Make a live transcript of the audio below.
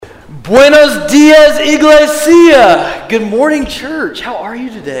Buenos dias, iglesia. Good morning, church. How are you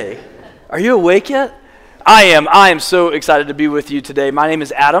today? Are you awake yet? I am. I am so excited to be with you today. My name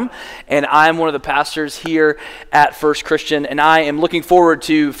is Adam, and I'm one of the pastors here at First Christian, and I am looking forward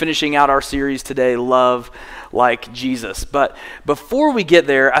to finishing out our series today, Love Like Jesus. But before we get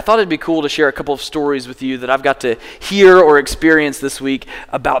there, I thought it'd be cool to share a couple of stories with you that I've got to hear or experience this week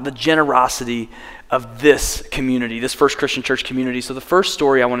about the generosity of this community, this First Christian Church community. So the first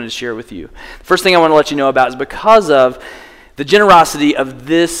story I wanted to share with you, the first thing I want to let you know about is because of the generosity of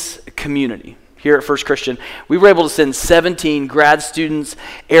this community here at First Christian, we were able to send 17 grad students,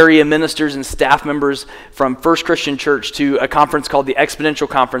 area ministers, and staff members from First Christian Church to a conference called the Exponential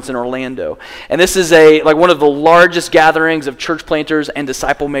Conference in Orlando. And this is one of the largest gatherings of church planters and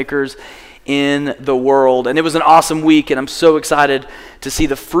disciple makers in the world. And it was an awesome week, and I'm so excited to see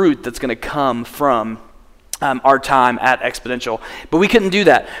the fruit that's going to come from our time at Exponential. But we couldn't do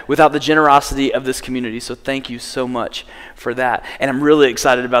that without the generosity of this community, so thank you so much for that. And I'm really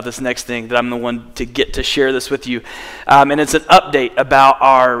excited about this next thing that I'm the one to get to share this with you. And it's an update about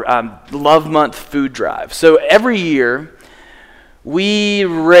our Love Month food drive. So every year, we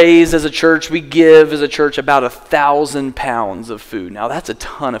raise as a church, we give as a church about 1,000 pounds of food. Now that's a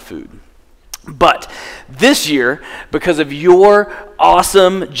ton of food. But this year, because of your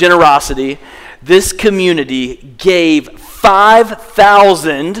awesome generosity, this community gave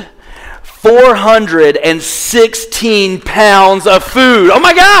 5,416 pounds of food. Oh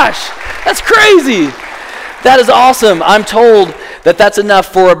my gosh, that's crazy. That is awesome. I'm told that that's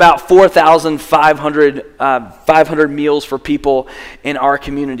enough for about 4,500 meals for people in our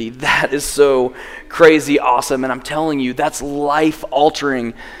community. That is so crazy awesome. And I'm telling you, that's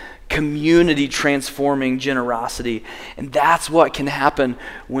life-altering, community transforming generosity. And that's what can happen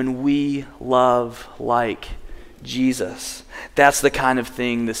when we love like Jesus. That's the kind of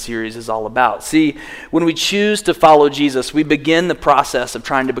thing this series is all about. See, when we choose to follow Jesus, we begin the process of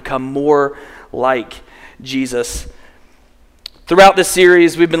trying to become more like Jesus. Throughout this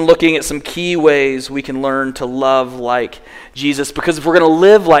series, we've been looking at some key ways we can learn to love like Jesus, because if we're going to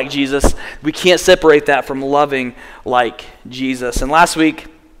live like Jesus, we can't separate that from loving like Jesus. And last week,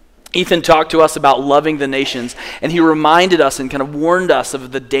 Ethan talked to us about loving the nations, and he reminded us and kind of warned us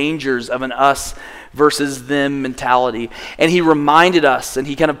of the dangers of an us versus them mentality. And he reminded us, and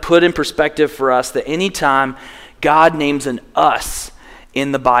he kind of put in perspective for us, that anytime God names an us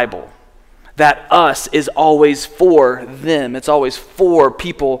in the Bible, that us is always for them. It's always for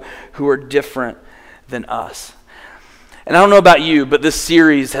people who are different than us. And I don't know about you, but this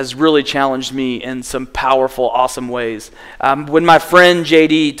series has really challenged me in some powerful, awesome ways. When my friend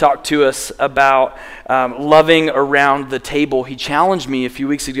JD talked to us about loving around the table, he challenged me a few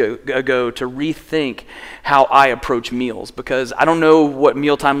weeks ago to rethink how I approach meals, because I don't know what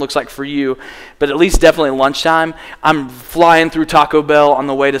mealtime looks like for you, but at least definitely lunchtime, I'm flying through Taco Bell on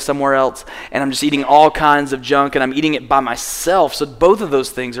the way to somewhere else, and I'm just eating all kinds of junk, and I'm eating it by myself. So both of those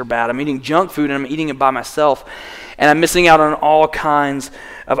things are bad. I'm eating junk food, and I'm eating it by myself. And I'm missing out on all kinds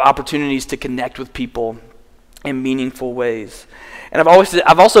of opportunities to connect with people in meaningful ways. And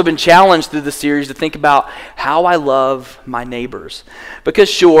I've also been challenged through the series to think about how I love my neighbors. Because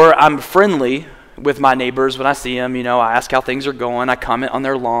sure, I'm friendly with my neighbors when I see them. You know, I ask how things are going. I comment on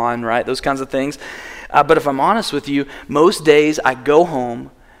their lawn, right? Those kinds of things. But if I'm honest with you, most days I go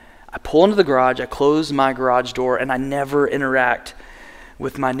home, I pull into the garage, I close my garage door, and I never interact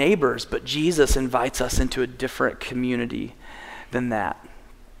with my neighbors. But Jesus invites us into a different community than that.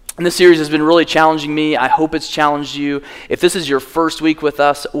 And this series has been really challenging me. I hope it's challenged you. If this is your first week with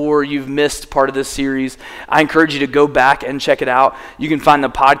us or you've missed part of this series, I encourage you to go back and check it out. You can find the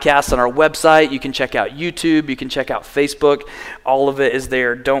podcast on our website. You can check out YouTube. You can check out Facebook. All of it is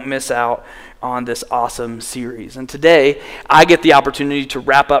there. Don't miss out on this awesome series. And today, I get the opportunity to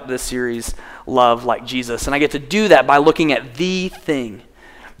wrap up this series, Love Like Jesus. And I get to do that by looking at the thing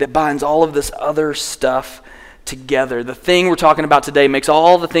that binds all of this other stuff together. The thing we're talking about today makes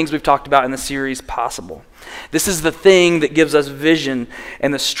all the things we've talked about in the series possible. This is the thing that gives us vision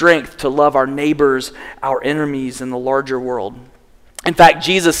and the strength to love our neighbors, our enemies, and the larger world. In fact,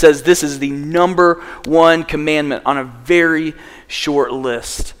 Jesus says this is the number one commandment on a very short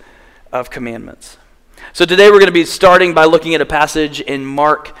list of commandments. So today we're going to be starting by looking at a passage in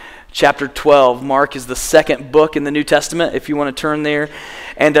Mark chapter 12. Mark is the second book in the New Testament, if you want to turn there.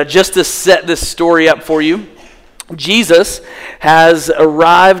 And just to set this story up for you, Jesus has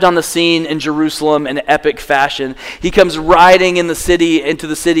arrived on the scene in Jerusalem in epic fashion. He comes riding into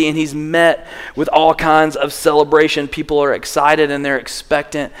the city, and he's met with all kinds of celebration. People are excited and they're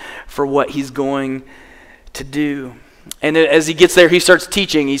expectant for what he's going to do. And as he gets there, he starts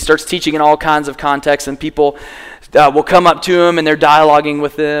teaching. He starts teaching in all kinds of contexts, and people will come up to him, and they're dialoguing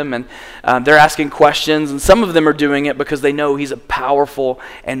with him, and they're asking questions. And some of them are doing it because they know he's a powerful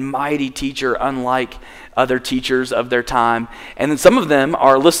and mighty teacher, unlike other teachers of their time. And then some of them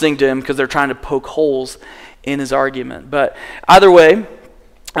are listening to him because they're trying to poke holes in his argument. But either way,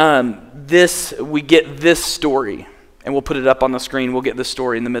 we get this story, and we'll put it up on the screen. We'll get this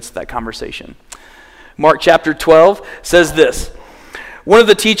story in the midst of that conversation. Mark chapter 12 says this: one of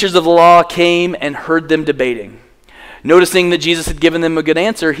the teachers of the law came and heard them debating. Noticing that Jesus had given them a good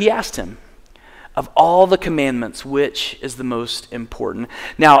answer, he asked him, of all the commandments, which is the most important?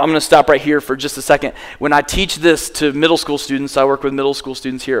 Now, I'm going to stop right here for just a second. When I teach this to middle school students, I work with middle school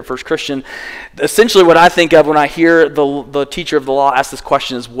students here at First Christian, essentially what I think of when I hear the teacher of the law ask this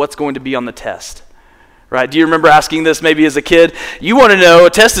question is, what's going to be on the test? Right? Do you remember asking this maybe as a kid? You want to know, a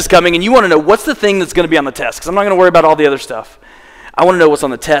test is coming, and you want to know what's the thing that's going to be on the test, because I'm not going to worry about all the other stuff. I want to know what's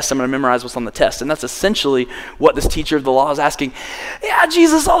on the test. I'm going to memorize what's on the test. And that's essentially what this teacher of the law is asking. Yeah,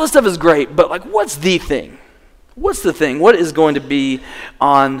 Jesus, all this stuff is great, but like, what's the thing? What's the thing? What is going to be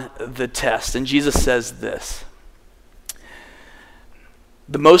on the test? And Jesus says this: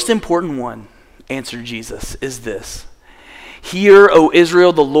 the most important one, answered Jesus, is this: hear, O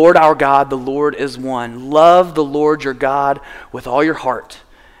Israel, the Lord our God, the Lord is one. Love the Lord your God with all your heart,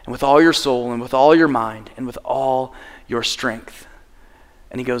 and with all your soul, and with all your mind, and with all your strength.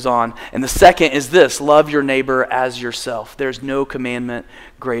 And he goes on. And the second is this: love your neighbor as yourself. There's no commandment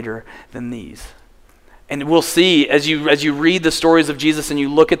greater than these. And we'll see, as you read the stories of Jesus and you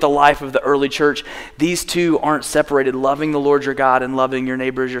look at the life of the early church, these two aren't separated. Loving the Lord your God and loving your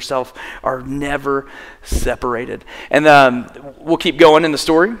neighbor as yourself are never separated. And we'll keep going in the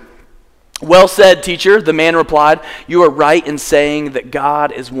story. Well said, teacher, the man replied. You are right in saying that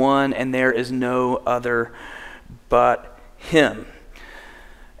God is one and there is no other but him.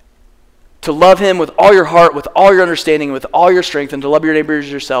 To love him with all your heart, with all your understanding, with all your strength, and to love your neighbor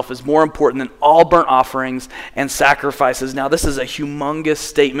as yourself is more important than all burnt offerings and sacrifices. Now, this is a humongous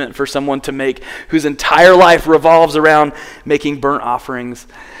statement for someone to make whose entire life revolves around making burnt offerings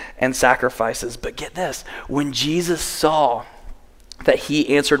and sacrifices. But get this, when Jesus saw that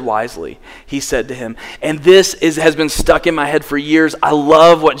he answered wisely, he said to him, and this has been stuck in my head for years. I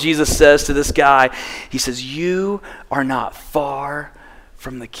love what Jesus says to this guy. He says, you are not far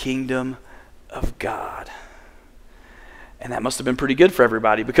from the kingdom of God. And that must have been pretty good for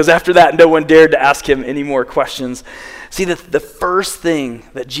everybody, because after that, no one dared to ask him any more questions. See, the first thing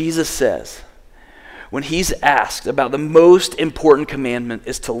that Jesus says when he's asked about the most important commandment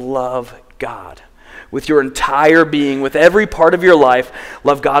is to love God with your entire being, with every part of your life.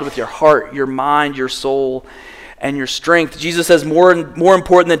 Love God with your heart, your mind, your soul, and your strength. Jesus says more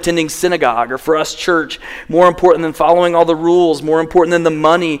important than attending synagogue, or for us church, more important than following all the rules, more important than the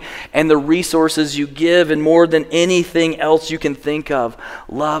money and the resources you give, and more than anything else you can think of.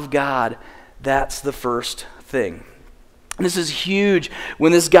 Love God. That's the first thing. And this is huge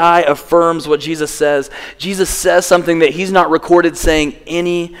when this guy affirms what Jesus says. Jesus says something that he's not recorded saying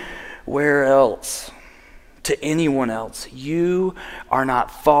anywhere else. To anyone else. You are not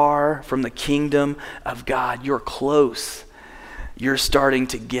far from the kingdom of God. You're close. You're starting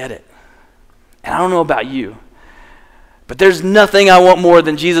to get it. And I don't know about you, but there's nothing I want more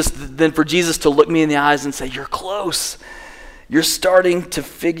than for Jesus to look me in the eyes and say, you're close. You're starting to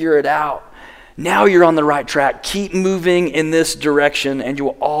figure it out. Now you're on the right track. Keep moving in this direction and you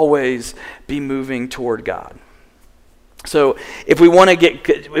will always be moving toward God. So if we want to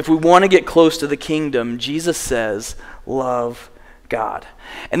get close to the kingdom, Jesus says, love God.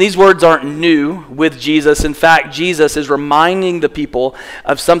 And these words aren't new with Jesus. In fact, Jesus is reminding the people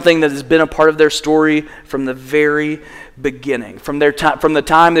of something that has been a part of their story from the very beginning. From the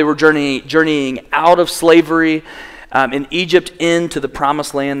time they were journeying out of slavery in Egypt into the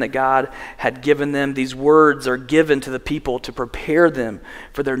promised land that God had given them. These words are given to the people to prepare them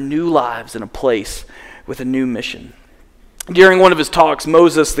for their new lives in a place with a new mission. During one of his talks,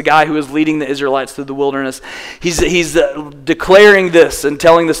 Moses, the guy who was leading the Israelites through the wilderness, he's declaring this and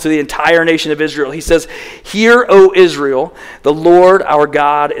telling this to the entire nation of Israel. He says, hear, O Israel, the Lord our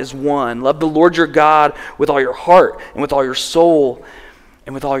God is one. Love the Lord your God with all your heart and with all your soul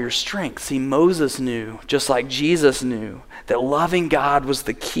and with all your strength. See, Moses knew, just like Jesus knew, that loving God was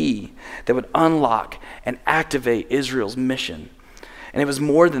the key that would unlock and activate Israel's mission. And it was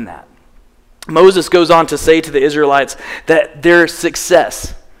more than that. Moses goes on to say to the Israelites that their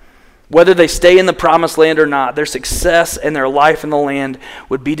success, whether they stay in the promised land or not, their success and their life in the land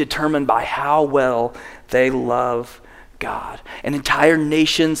would be determined by how well they love God. An entire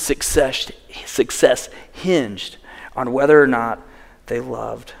nation's success hinged on whether or not they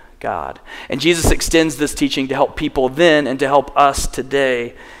loved God. And Jesus extends this teaching to help people then and to help us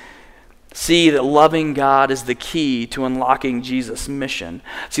today see that loving God is the key to unlocking Jesus' mission.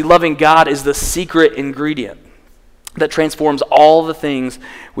 See, loving God is the secret ingredient that transforms all the things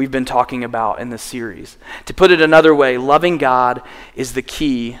we've been talking about in this series. To put it another way, loving God is the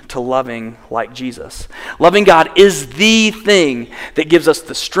key to loving like Jesus. Loving God is the thing that gives us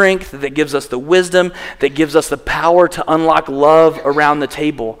the strength, that gives us the wisdom, that gives us the power to unlock love around the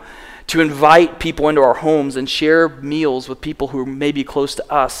table, to invite people into our homes and share meals with people who may be close to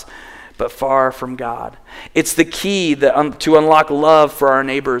us but far from God. It's the key to unlock love for our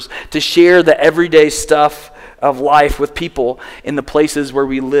neighbors, to share the everyday stuff of life with people in the places where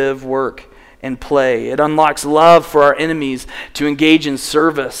we live, work, and play. It unlocks love for our enemies, to engage in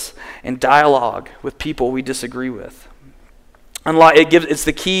service and dialogue with people we disagree with. It's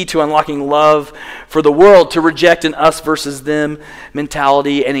the key to unlocking love for the world, to reject an us versus them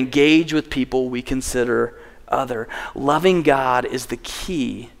mentality and engage with people we consider other. Loving God is the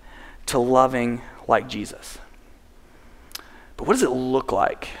key to loving like Jesus. But what does it look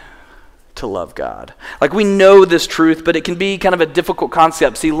like to love God? Like, we know this truth, but it can be kind of a difficult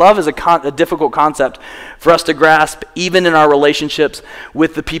concept. See, love is a difficult concept for us to grasp, even in our relationships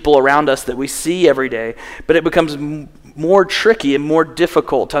with the people around us that we see every day. But it becomes more tricky and more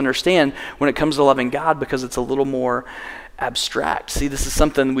difficult to understand when it comes to loving God because it's a little more abstract. See, this is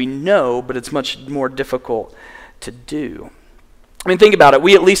something we know, but it's much more difficult to do. I mean, think about it.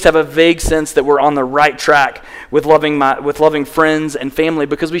 We at least have a vague sense that we're on the right track with loving friends and family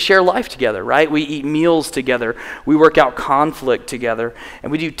because we share life together, right? We eat meals together, we work out conflict together,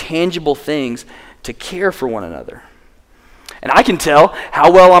 and we do tangible things to care for one another. And I can tell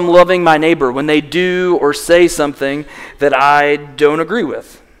how well I'm loving my neighbor when they do or say something that I don't agree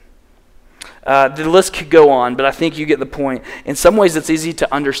with. The list could go on, but I think you get the point. In some ways, it's easy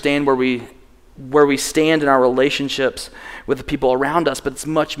to understand where we stand in our relationships with the people around us, but it's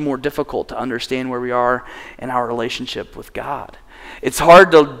much more difficult to understand where we are in our relationship with God. It's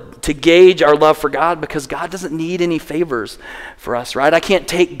hard to gauge our love for God because God doesn't need any favors for us, right? I can't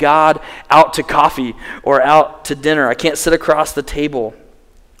take God out to coffee or out to dinner. I can't sit across the table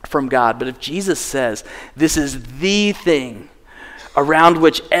from God. But if Jesus says this is the thing around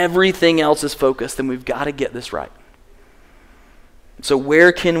which everything else is focused, then we've got to get this right. So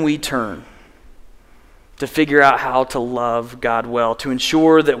where can we turn to figure out how to love God well, to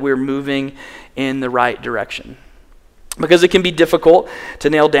ensure that we're moving in the right direction? Because it can be difficult to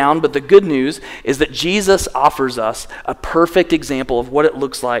nail down, but the good news is that Jesus offers us a perfect example of what it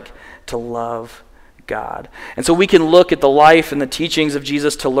looks like to love God. And so we can look at the life and the teachings of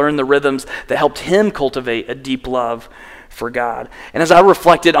Jesus to learn the rhythms that helped him cultivate a deep love for God. And as I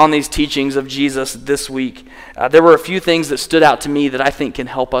reflected on these teachings of Jesus this week, there were a few things that stood out to me that I think can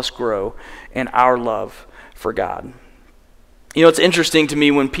help us grow in our love for God. You know, it's interesting to me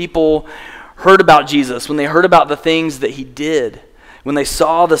when people heard about Jesus, when they heard about the things that he did, when they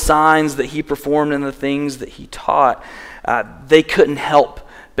saw the signs that he performed and the things that he taught, they couldn't help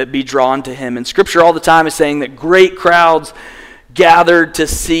but be drawn to him. And Scripture all the time is saying that great crowds gathered to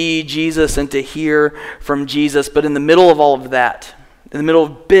see Jesus and to hear from Jesus. But in the middle of all of that, in the middle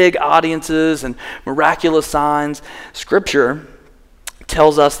of big audiences and miraculous signs, Scripture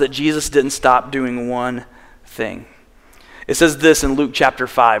tells us that Jesus didn't stop doing one thing. It says this in Luke chapter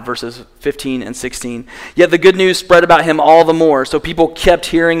 5, verses 15 and 16. Yet the good news spread about him all the more, so people kept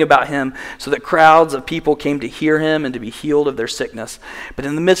hearing about him, so that crowds of people came to hear him and to be healed of their sickness. But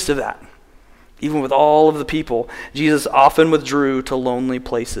in the midst of that, even with all of the people, Jesus often withdrew to lonely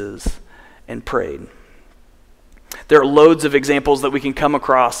places and prayed. There are loads of examples that we can come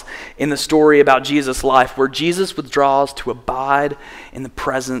across in the story about Jesus' life where Jesus withdraws to abide in the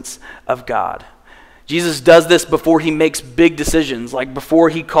presence of God. Jesus does this before he makes big decisions, like before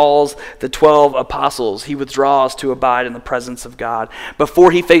he calls the 12 apostles, he withdraws to abide in the presence of God.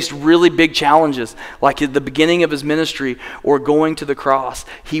 Before he faced really big challenges, like at the beginning of his ministry or going to the cross,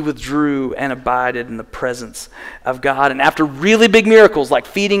 he withdrew and abided in the presence of God. And after really big miracles, like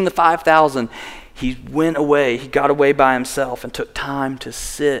feeding the 5,000, he got away by himself and took time to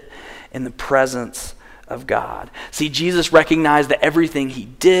sit in the presence of God. See, Jesus recognized that everything he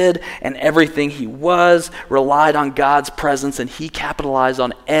did and everything he was relied on God's presence, and he capitalized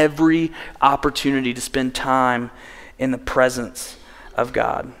on every opportunity to spend time in the presence of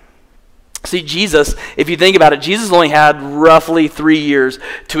God. See, Jesus, if you think about it, Jesus only had roughly 3 years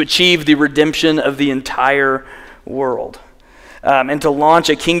to achieve the redemption of the entire world and to launch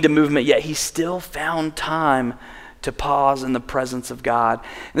a kingdom movement, yet he still found time to pause in the presence of God.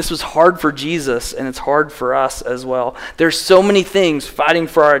 And this was hard for Jesus, and it's hard for us as well. There's so many things fighting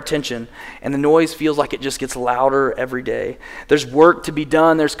for our attention, and the noise feels like it just gets louder every day. There's work to be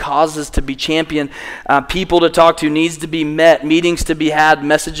done. There's causes to be championed, people to talk to, needs to be met, meetings to be had,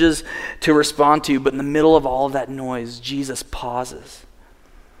 messages to respond to. But in the middle of all of that noise, Jesus pauses.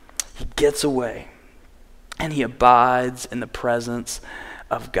 He gets away, and he abides in the presence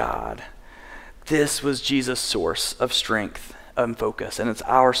of God. This was Jesus' source of strength and focus, and it's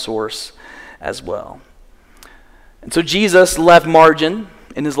our source as well. And so Jesus left margin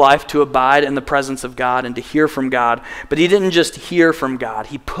in his life to abide in the presence of God and to hear from God. But he didn't just hear from God.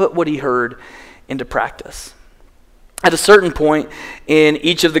 He put what he heard into practice. At a certain point in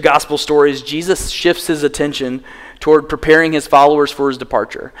each of the gospel stories, Jesus shifts his attention toward preparing his followers for his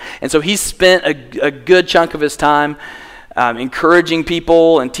departure. And so he spent a good chunk of his time encouraging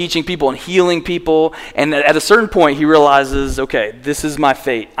people and teaching people and healing people. And at a certain point, he realizes, okay, this is my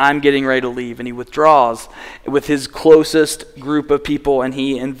fate. I'm getting ready to leave. And he withdraws with his closest group of people, and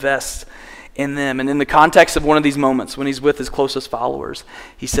he invests in them. And in the context of one of these moments, when he's with his closest followers,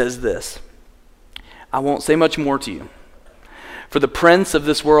 he says this: I won't say much more to you, for the prince of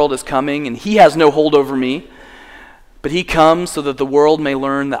this world is coming, and he has no hold over me, but he comes so that the world may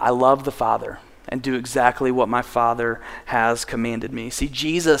learn that I love the Father and do exactly what my Father has commanded me. See,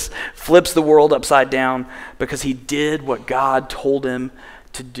 Jesus flips the world upside down because he did what God told him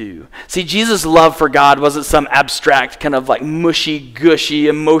to do. See, Jesus' love for God wasn't some abstract, kind of like mushy, gushy,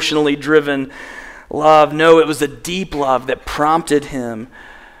 emotionally driven love. No, it was a deep love that prompted him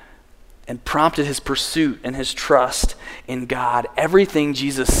and prompted his pursuit and his trust in God. Everything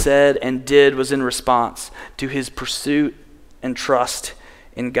Jesus said and did was in response to his pursuit and trust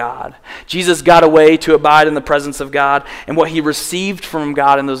in God. Jesus got away to abide in the presence of God, and what he received from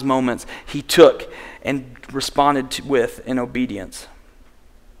God in those moments, he took and responded with in obedience.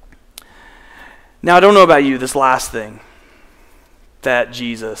 Now, I don't know about you, this last thing that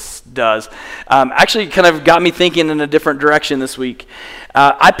Jesus does actually kind of got me thinking in a different direction this week.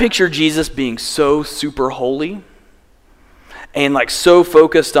 I picture Jesus being so super holy and like so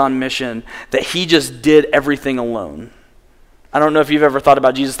focused on mission that he just did everything alone. I don't know if you've ever thought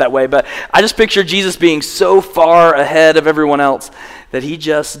about Jesus that way, but I just picture Jesus being so far ahead of everyone else that he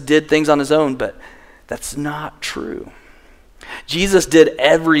just did things on his own, but that's not true. Jesus did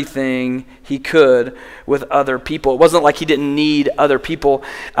everything he could with other people. It wasn't like he didn't need other people.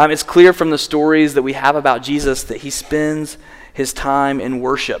 It's clear from the stories that we have about Jesus that he spends his time in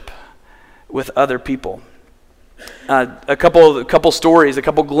worship with other people. A couple stories, a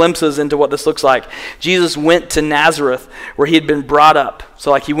couple glimpses into what this looks like. Jesus went to Nazareth where he had been brought up.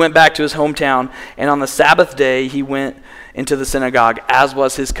 So like he went back to his hometown, and on the Sabbath day he went into the synagogue, as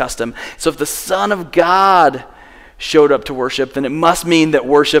was his custom. So if the Son of God showed up to worship, then it must mean that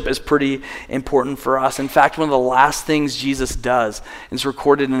worship is pretty important for us. In fact, one of the last things Jesus does, and it's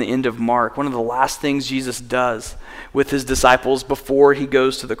recorded in the end of Mark, one of the last things Jesus does with his disciples before he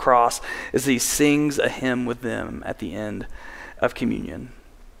goes to the cross is he sings a hymn with them at the end of communion.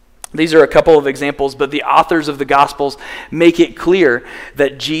 These are a couple of examples, but the authors of the Gospels make it clear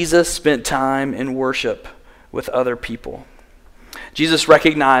that Jesus spent time in worship with other people. Jesus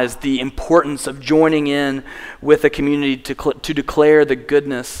recognized the importance of joining in with a community to declare the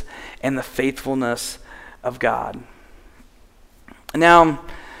goodness and the faithfulness of God. Now,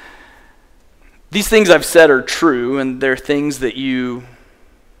 these things I've said are true, and they're things that you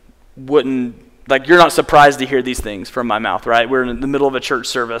wouldn't, like, you're not surprised to hear these things from my mouth, right? We're in the middle of a church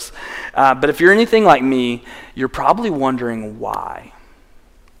service. But if you're anything like me, you're probably wondering why.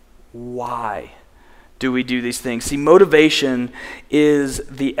 Why do we do these things? See, motivation is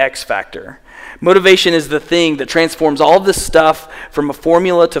the X factor. Motivation is the thing that transforms all of this stuff from a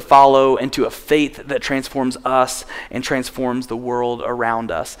formula to follow into a faith that transforms us and transforms the world around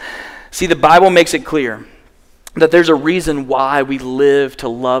us. See, the Bible makes it clear that there's a reason why we live to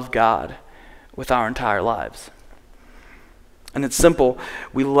love God with our entire lives. And it's simple.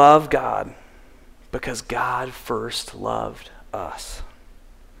 We love God because God first loved us.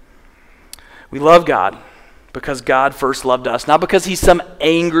 We love God because God first loved us, not because he's some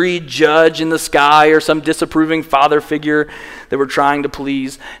angry judge in the sky or some disapproving father figure that we're trying to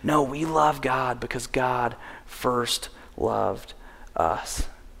please. No, we love God because God first loved us.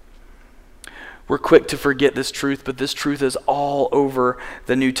 We're quick to forget this truth, but this truth is all over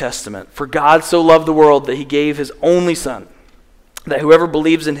the New Testament. For God so loved the world that he gave his only Son, that whoever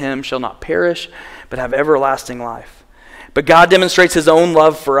believes in him shall not perish, but have everlasting life. But God demonstrates his own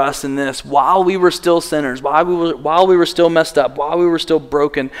love for us in this: while we were still sinners, while we were still messed up, while we were still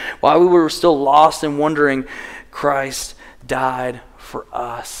broken, while we were still lost and wandering, Christ died for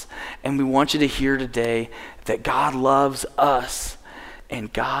us. And we want you to hear today that God loves us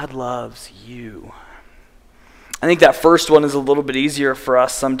and God loves you. I think that first one is a little bit easier for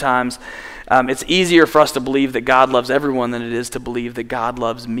us sometimes. It's easier for us to believe that God loves everyone than it is to believe that God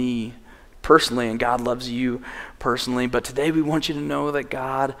loves me personally and God loves you personally. But today we want you to know that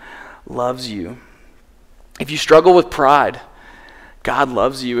God loves you. If you struggle with pride, God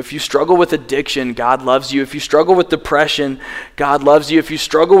loves you. If you struggle with addiction, God loves you. If you struggle with depression, God loves you. If you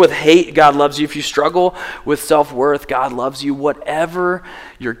struggle with hate, God loves you. If you struggle with self-worth, God loves you. Whatever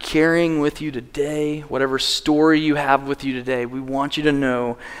you're carrying with you today, whatever story you have with you today, we want you to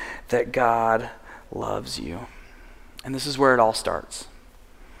know that God loves you. And this is where it all starts.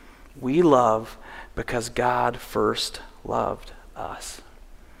 We love because God first loved us.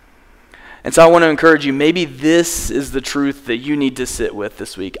 And so I want to encourage you, maybe this is the truth that you need to sit with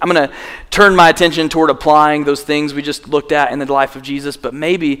this week. I'm going to turn my attention toward applying those things we just looked at in the life of Jesus, but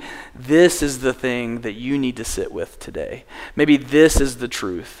maybe this is the thing that you need to sit with today. Maybe this is the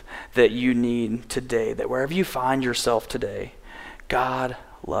truth that you need today, that wherever you find yourself today, God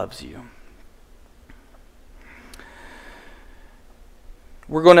loves you.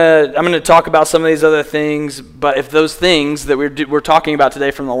 I'm going to talk about some of these other things, but if those things that we're talking about today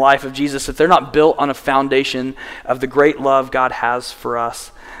from the life of Jesus, if they're not built on a foundation of the great love God has for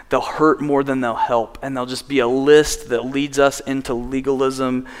us, they'll hurt more than they'll help, and they'll just be a list that leads us into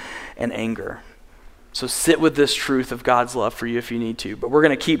legalism and anger. So sit with this truth of God's love for you if you need to, but we're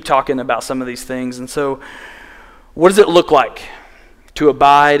going to keep talking about some of these things. And so what does it look like to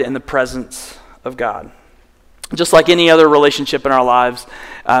abide in the presence of God? Just like any other relationship in our lives,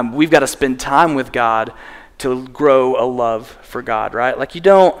 we've got to spend time with God to grow a love for God, right? Like you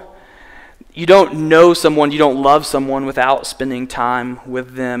don't know someone, you don't love someone without spending time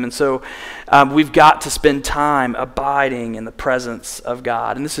with them. And so we've got to spend time abiding in the presence of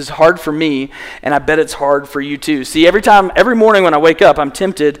God. And this is hard for me, and I bet it's hard for you too. See, every morning when I wake up, I'm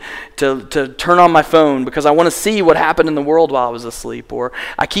tempted to turn on my phone because I want to see what happened in the world while I was asleep. Or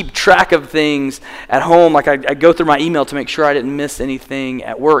I keep track of things at home, like I go through my email to make sure I didn't miss anything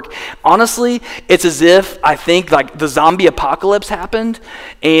at work. Honestly, it's as if I think like the zombie apocalypse happened,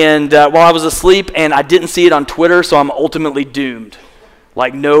 and while I was asleep, and I didn't see it on Twitter, so I'm ultimately doomed.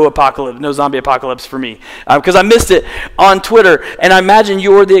 Like no zombie apocalypse for me, because I missed it on Twitter. And I imagine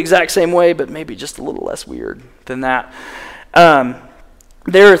you're the exact same way, but maybe just a little less weird than that.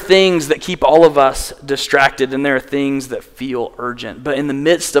 There are things that keep all of us distracted, and there are things that feel urgent. But in the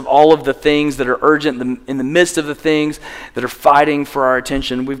midst of all of the things that are urgent, in the midst of the things that are fighting for our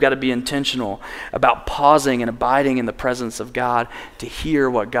attention, we've got to be intentional about pausing and abiding in the presence of God to hear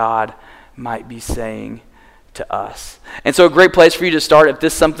what God might be saying to us. And so a great place for you to start, if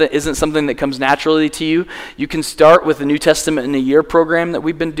this isn't something that comes naturally to you, you can start with the New Testament in a Year program that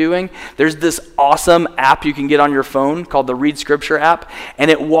we've been doing. There's this awesome app you can get on your phone called the Read Scripture app,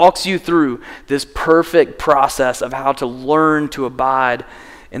 and it walks you through this perfect process of how to learn to abide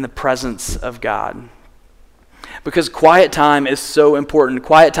in the presence of God. Because quiet time is so important.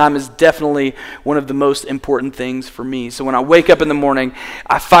 Quiet time is definitely one of the most important things for me. So when I wake up in the morning,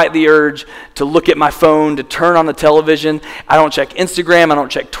 I fight the urge to look at my phone, to turn on the television. I don't check Instagram. I don't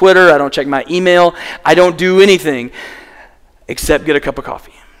check Twitter. I don't check my email. I don't do anything except get a cup of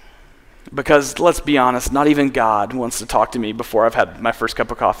coffee. Because let's be honest, not even God wants to talk to me before I've had my first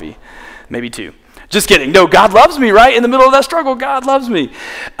cup of coffee. Maybe two. Just kidding. No, God loves me, right? In the middle of that struggle, God loves me.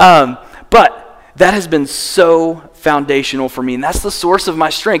 But that has been so foundational for me, and that's the source of my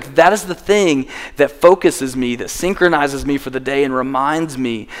strength. That is the thing that focuses me, that synchronizes me for the day and reminds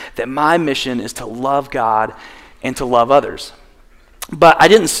me that my mission is to love God and to love others. But I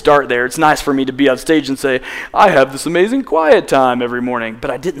didn't start there. It's nice for me to be on stage and say, I have this amazing quiet time every morning,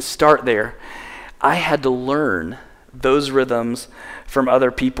 but I didn't start there. I had to learn those rhythms from other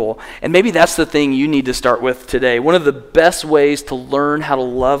people. And maybe that's the thing you need to start with today. One of the best ways to learn how to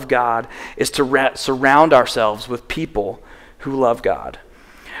love God is to surround ourselves with people who love God.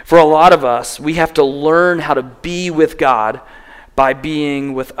 For a lot of us, we have to learn how to be with God by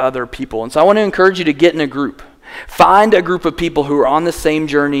being with other people. And so I want to encourage you to get in a group. Find a group of people who are on the same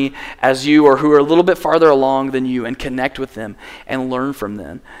journey as you or who are a little bit farther along than you and connect with them and learn from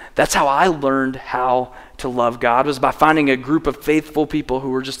them. That's how I learned how to love God, was by finding a group of faithful people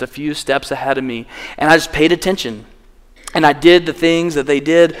who were just a few steps ahead of me. And I just paid attention. And I did the things that they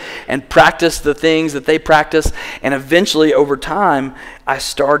did and practiced the things that they practiced. And eventually, over time, I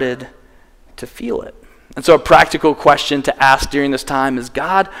started to feel it. And so a practical question to ask during this time is,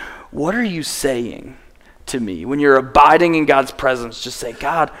 God, what are you saying to me? When you're abiding in God's presence, just say,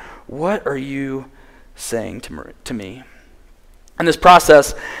 God, what are you saying to me. And this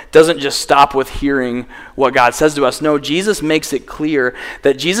process doesn't just stop with hearing what God says to us. No, Jesus makes it clear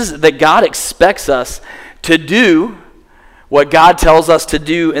that God expects us to do what God tells us to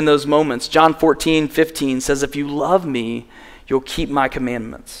do in those moments. John 14:15 says, "If you love me, you'll keep my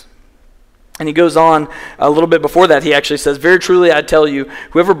commandments." And he goes on a little bit before that. He actually says, "Very truly I tell you,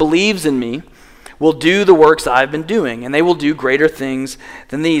 whoever believes in me will do the works I've been doing, and they will do greater things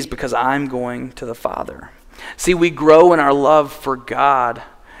than these because I'm going to the Father." See, we grow in our love for God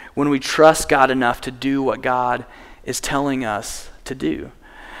when we trust God enough to do what God is telling us to do.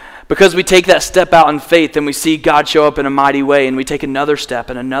 Because we take that step out in faith and we see God show up in a mighty way, and we take another step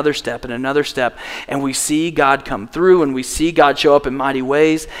and another step and another step, and we see God come through and we see God show up in mighty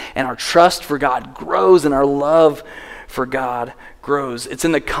ways, and our trust for God grows and our love for God grows. It's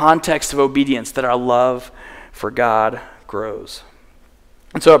in the context of obedience that our love for God grows.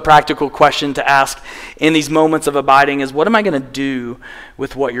 And so a practical question to ask in these moments of abiding is, what am I going to do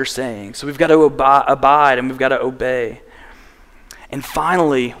with what you're saying? So we've got to abide and we've got to obey. And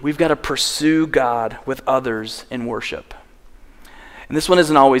finally, we've got to pursue God with others in worship. And this one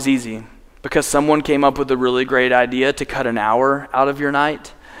isn't always easy because someone came up with a really great idea to cut an hour out of your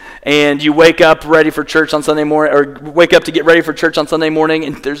night. And you wake up ready for church on Sunday morning, or wake up to get ready for church on Sunday morning,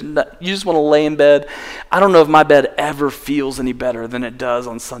 and you just want to lay in bed. I don't know if my bed ever feels any better than it does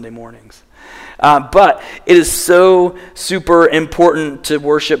on Sunday mornings. But it is so super important to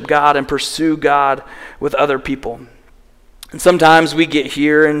worship God and pursue God with other people. And sometimes we get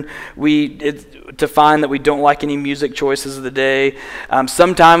here and to find that we don't like any music choices of the day.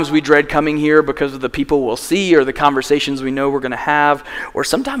 Sometimes we dread coming here because of the people we'll see or the conversations we know we're going to have. Or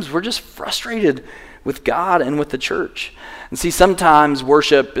sometimes we're just frustrated with God and with the church. And see, sometimes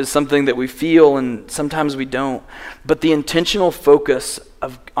worship is something that we feel and sometimes we don't. But the intentional focus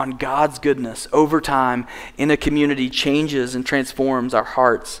on God's goodness over time in a community changes and transforms our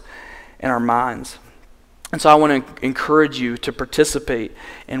hearts and our minds. And so I want to encourage you to participate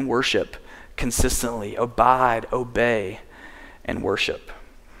in worship consistently. Abide, obey, and worship.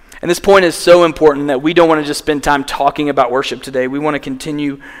 And this point is so important that we don't want to just spend time talking about worship today. We want to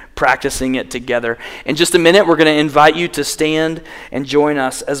continue practicing it together. In just a minute, we're going to invite you to stand and join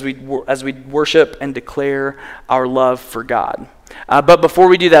us as we worship and declare our love for God. But before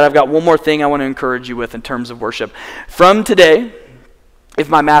we do that, I've got one more thing I want to encourage you with in terms of worship. From today, if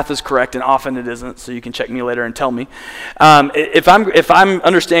my math is correct, and often it isn't, so you can check me later and tell me. If I'm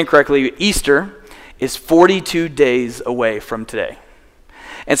understand correctly, Easter is 42 days away from today.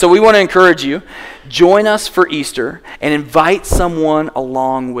 And so we want to encourage you, join us for Easter and invite someone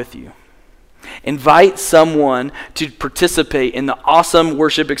along with you. Invite someone to participate in the awesome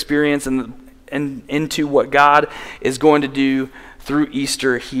worship experience and into what God is going to do through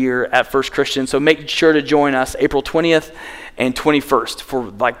Easter here at First Christian. So make sure to join us April 20th and 21st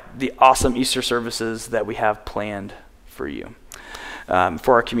for the awesome Easter services that we have planned for you,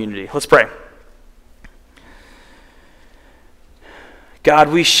 for our community. Let's pray. God,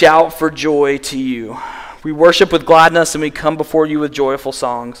 we shout for joy to you. We worship with gladness and we come before you with joyful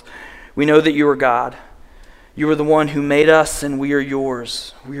songs. We know that you are God. You are the one who made us and we are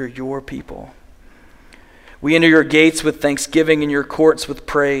yours. We are your people. We enter your gates with thanksgiving and your courts with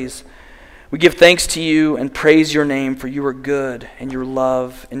praise. We give thanks to you and praise your name, for you are good and your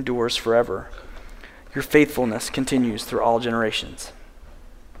love endures forever. Your faithfulness continues through all generations.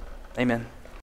 Amen.